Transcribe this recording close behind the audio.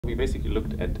We basically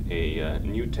looked at a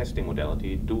new testing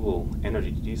modality, dual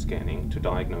energy CT scanning, to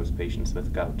diagnose patients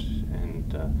with gout.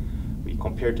 And we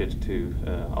compared it to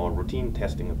our routine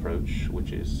testing approach,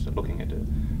 which is looking at a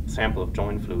sample of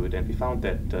joint fluid, and we found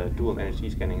that dual energy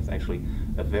scanning is actually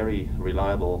a very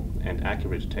reliable and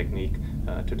accurate technique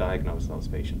to diagnose those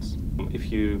patients.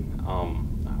 If you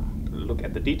look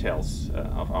at the details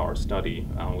of our study,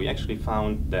 we actually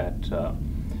found that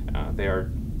there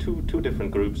are two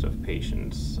different groups of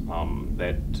patients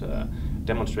that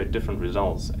demonstrate different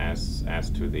results as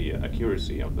to the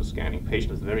accuracy of the scanning. Patients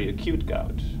with very acute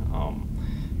gout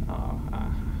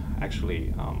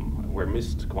actually were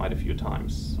missed quite a few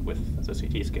times with the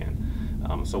CT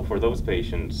scan. So for those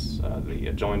patients,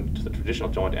 the traditional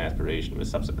joint aspiration with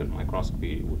subsequent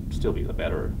microscopy would still be the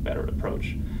better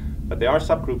approach. But there are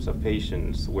subgroups of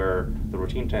patients where the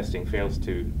routine testing fails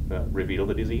to reveal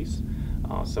the disease.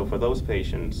 So for those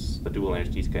patients, the dual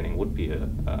energy scanning would be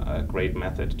a great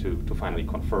method to finally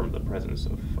confirm the presence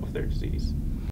of their disease.